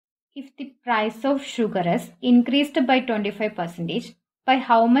If the price of sugar is increased by 25%, by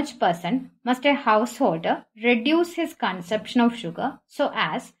how much percent must a householder reduce his consumption of sugar so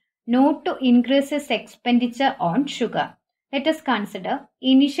as not to increase his expenditure on sugar? Let us consider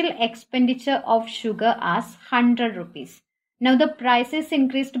initial expenditure of sugar as 100 rupees. Now the price is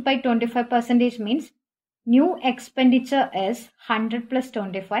increased by 25% means new expenditure is 100 plus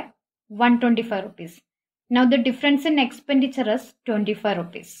 25, 125 rupees. Now the difference in expenditure is 25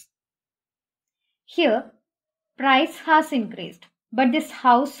 rupees. Here, price has increased, but this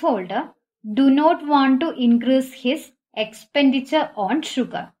householder do not want to increase his expenditure on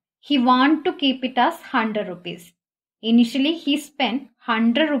sugar. He want to keep it as 100 rupees. Initially, he spent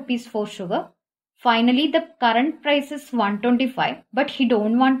 100 rupees for sugar. Finally, the current price is 125, but he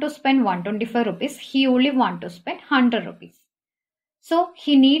don't want to spend 125 rupees. He only want to spend 100 rupees. So,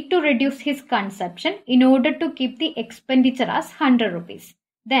 he need to reduce his consumption in order to keep the expenditure as 100 rupees.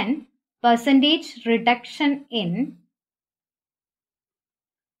 Then, percentage reduction in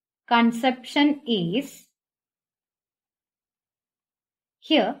consumption is,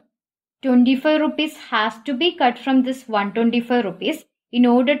 here 25 rupees has to be cut from this 125 rupees in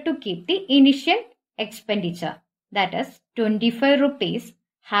order to keep the initial expenditure. That is 25 rupees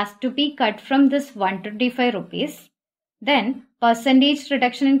has to be cut from this 125 rupees. Then percentage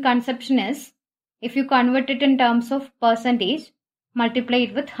reduction in consumption is, if you convert it in terms of percentage, multiply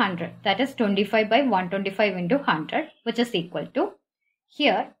it with 100. That is 25 by 125 into 100, which is equal to,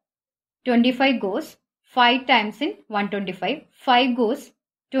 here 25 goes 5 times in 125, 5 goes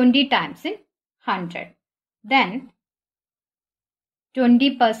 20 times in 100. Then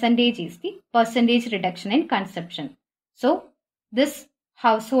 20% is the percentage reduction in consumption. So this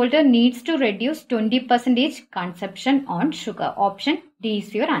householder needs to reduce 20% consumption on sugar. Option D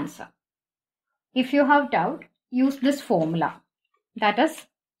is your answer. If you have doubt, use this formula. That is,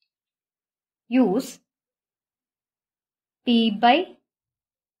 use P by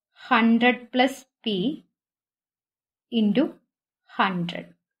 100 plus P into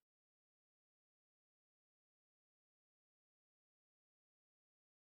 100.